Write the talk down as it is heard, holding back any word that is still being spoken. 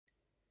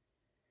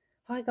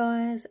Hi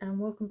guys, and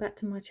welcome back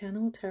to my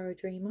channel, Tarot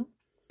Dreamer.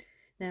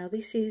 Now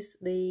this is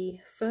the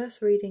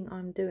first reading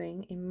I'm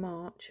doing in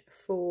March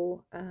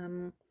for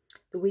the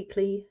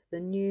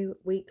new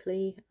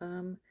weekly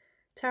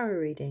tarot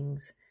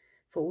readings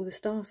for all the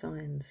star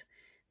signs.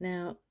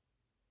 Now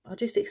I'll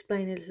just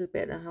explain a little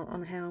bit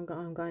on how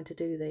I'm going to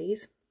do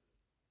these.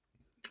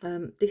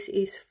 This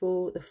is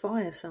for the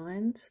fire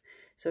signs,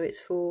 so it's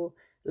for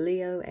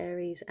Leo,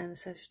 Aries and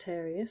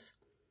Sagittarius,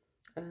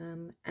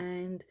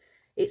 and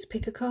it's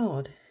pick a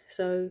card.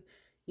 So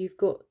you've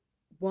got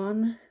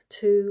 1,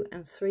 2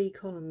 and 3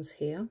 columns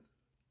here,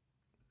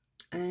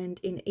 and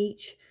in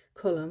each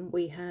column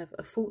we have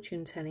a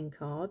fortune telling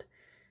card,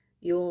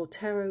 your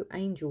tarot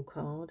angel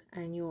card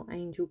and your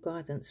angel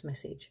guidance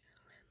message.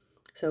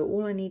 So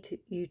all I need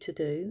you to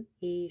do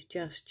is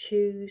just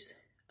choose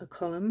a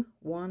column,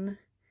 1,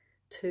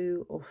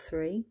 2 or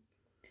 3,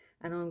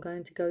 and I'm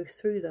going to go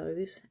through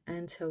those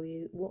and tell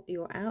you what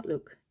your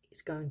outlook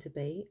is going to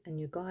be and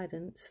your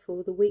guidance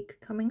for the week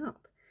coming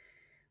up.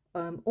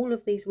 All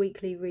of these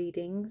weekly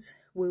readings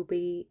will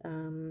be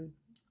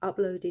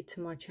uploaded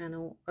to my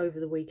channel over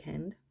the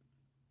weekend,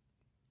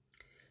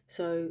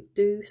 so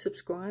do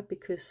subscribe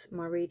because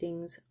my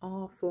readings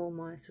are for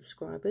my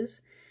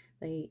subscribers.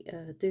 They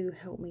do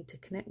help me to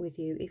connect with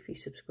you. If you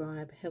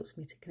subscribe, it helps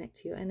me to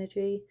connect to your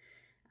energy.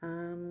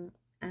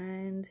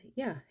 And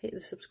yeah, hit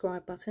the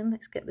subscribe button.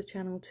 Let's get the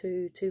channel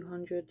to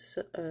 200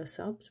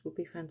 subs, would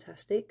be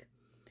fantastic.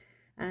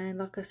 And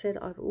like I said,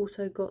 I've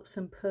also got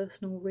some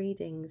personal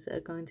readings that are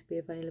going to be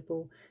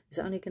available.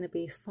 There's only going to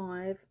be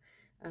 5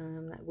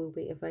 that will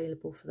be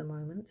available for the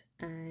moment,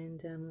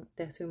 and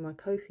they're through my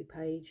Ko-fi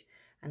page,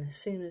 and as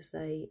soon as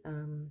they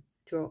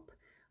drop,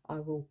 I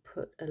will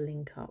put a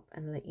link up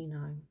and let you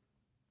know.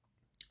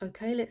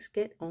 Okay, let's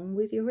get on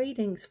with your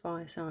readings,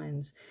 fire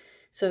signs.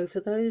 So for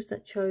those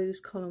that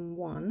chose column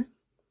 1,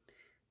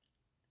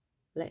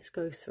 let's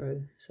go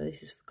through. So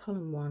this is for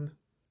column 1,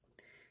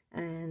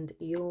 and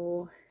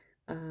your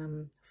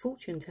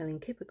fortune telling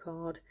kipper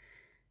card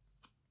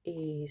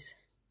is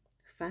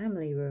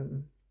family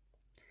room.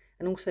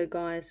 And also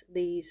guys,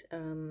 these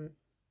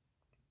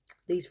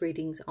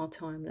readings are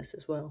timeless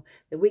as well.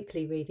 They're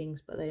weekly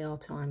readings, but they are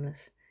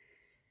timeless.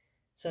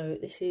 So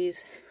this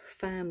is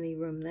family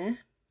room there.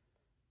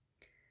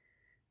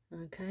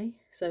 Okay,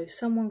 so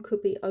someone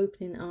could be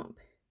opening up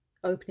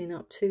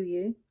to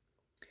you.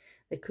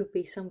 There could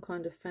be some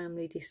kind of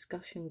family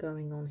discussion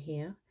going on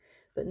here,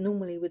 but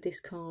normally with this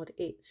card,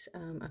 it's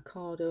a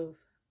card of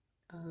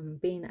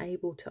being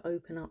able to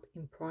open up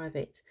in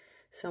private.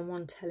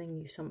 Someone telling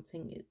you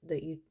something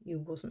that you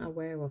wasn't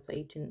aware of, that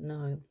you didn't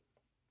know.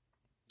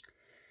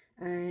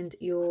 And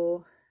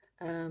your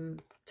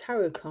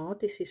tarot card,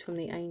 this is from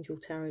the Angel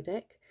Tarot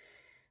deck,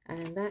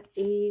 and that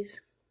is,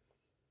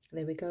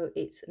 there we go,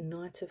 it's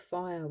Knight of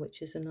Fire,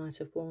 which is a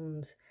Knight of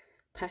Wands.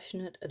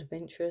 Passionate,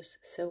 adventurous,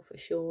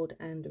 self-assured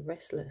and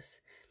restless.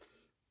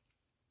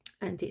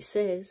 And it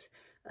says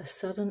a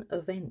sudden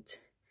event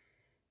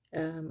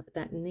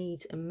that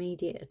needs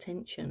immediate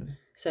attention.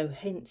 So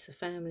hence the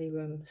family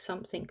room.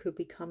 Something could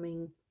be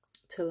coming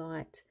to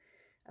light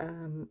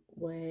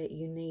where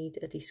you need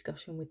a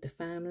discussion with the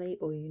family,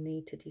 or you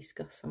need to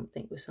discuss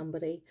something with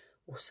somebody,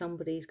 or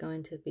somebody's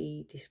going to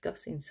be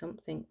discussing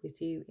something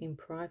with you in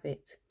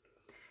private.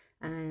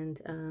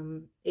 And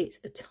it's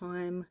a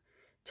time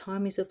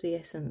is of the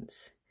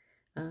essence,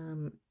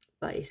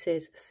 but it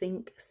says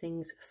think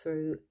things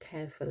through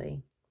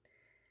carefully.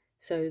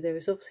 So there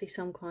is obviously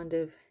some kind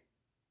of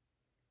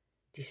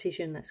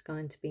decision that's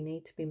going to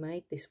need to be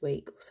made this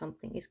week, or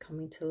something is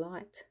coming to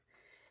light,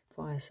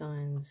 fire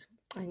signs.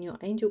 And your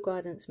angel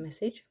guidance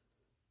message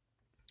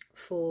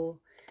for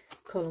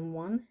column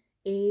 1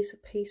 is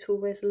peaceful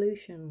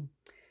resolution.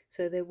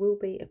 So there will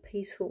be a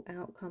peaceful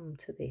outcome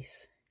to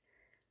this.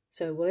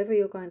 So whatever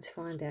you're going to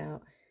find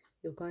out,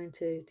 you're going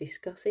to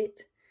discuss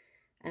it,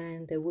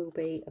 and there will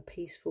be a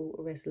peaceful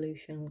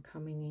resolution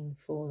coming in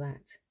for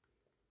that.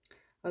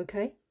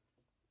 Okay,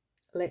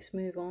 let's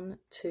move on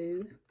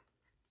to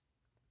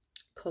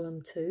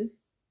column 2,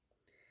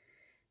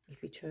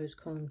 if you chose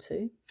column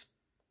 2.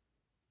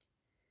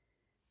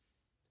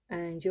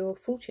 And your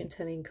fortune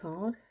telling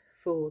card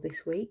for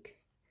this week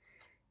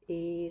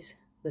is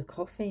the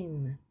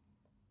coffin.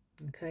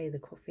 Okay, the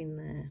coffin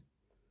there.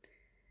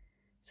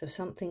 So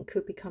something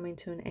could be coming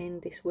to an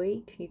end this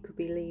week. You could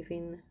be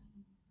leaving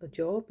a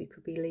job, you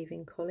could be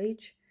leaving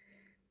college,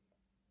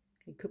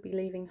 you could be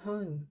leaving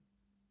home,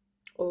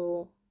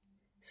 or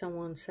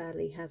someone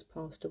sadly has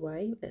passed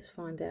away. Let's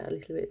find out a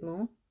little bit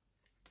more.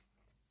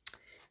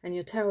 And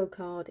your tarot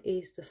card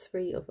is the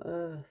 3 of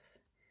Earth,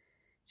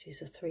 which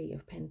is a 3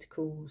 of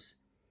Pentacles.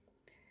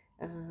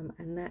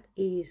 And that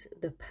is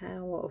the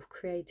power of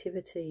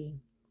creativity,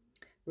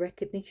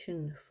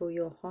 recognition for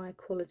your high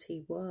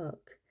quality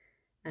work,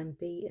 and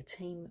be a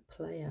team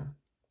player.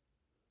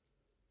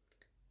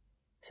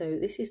 So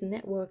this is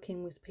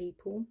networking with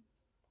people,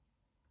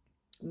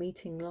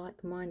 meeting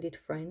like-minded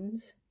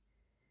friends.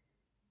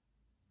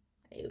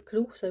 It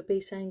could also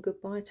be saying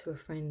goodbye to a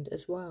friend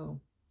as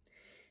well.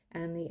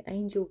 And the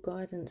angel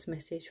guidance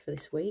message for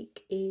this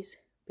week is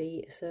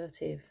be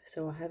assertive.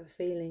 So I have a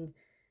feeling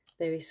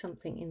there is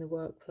something in the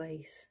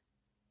workplace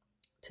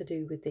to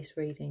do with this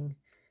reading,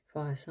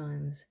 fire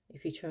signs.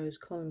 If you chose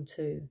column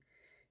 2,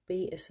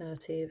 be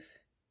assertive.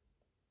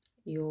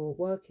 Your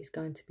work is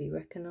going to be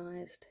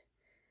recognised,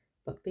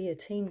 but be a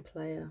team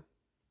player,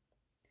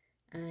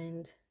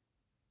 and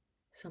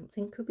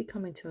something could be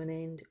coming to an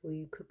end, or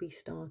you could be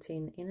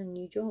starting in a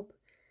new job.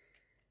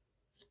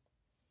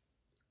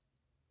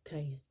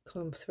 Okay,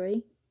 column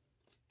 3.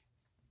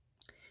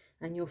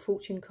 And your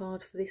fortune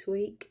card for this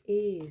week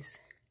is,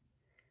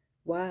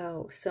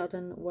 wow,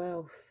 sudden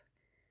wealth.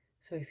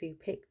 So if you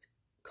picked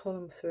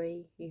column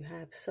 3, you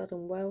have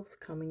sudden wealth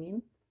coming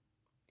in.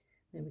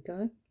 There we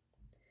go.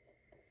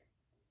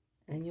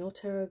 And your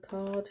tarot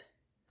card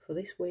for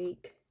this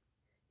week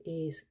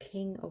is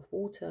King of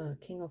Water,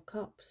 King of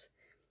Cups.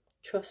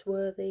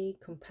 Trustworthy,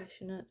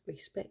 compassionate,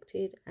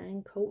 respected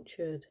and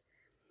cultured.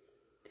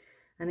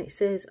 And it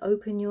says,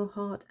 open your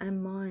heart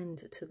and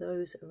mind to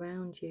those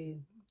around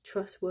you.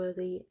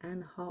 Trustworthy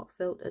and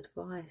heartfelt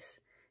advice.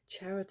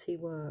 Charity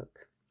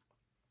work.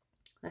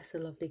 That's a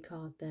lovely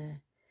card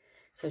there.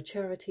 So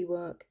charity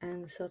work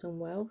and sudden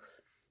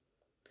wealth.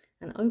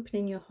 And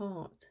opening your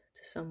heart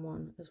to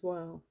someone as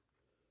well.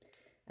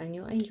 And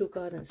your angel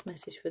guidance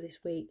message for this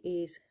week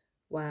is,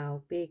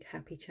 wow, big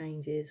happy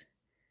changes.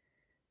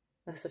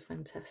 That's a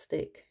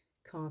fantastic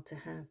card to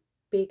have.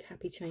 Big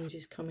happy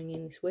changes coming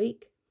in this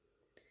week.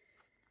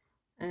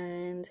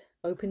 And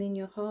opening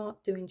your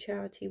heart, doing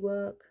charity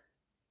work.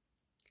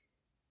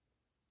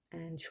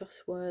 And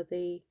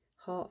trustworthy,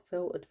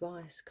 heartfelt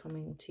advice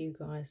coming to you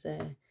guys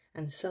there.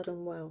 And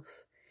sudden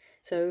wealth.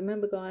 So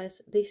remember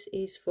guys, this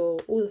is for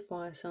all the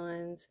fire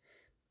signs,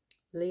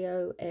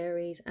 Leo,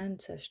 Aries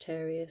and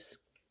Sagittarius.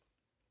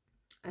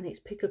 And it's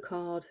pick a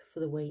card for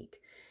the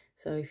week.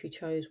 So if you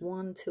chose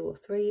 1, 2 or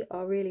 3,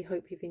 I really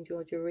hope you've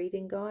enjoyed your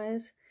reading,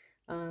 guys.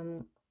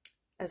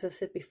 As I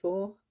said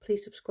before,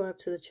 please subscribe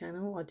to the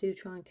channel. I do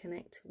try and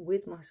connect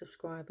with my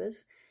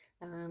subscribers.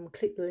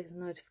 Click the little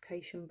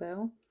notification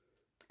bell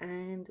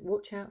and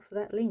watch out for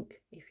that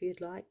link if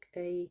you'd like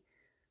a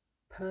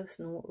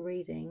personal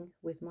reading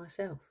with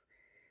myself.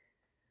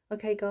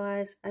 Okay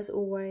guys, as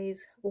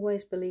always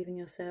believe in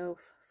yourself,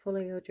 follow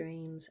your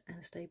dreams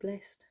and stay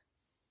blessed.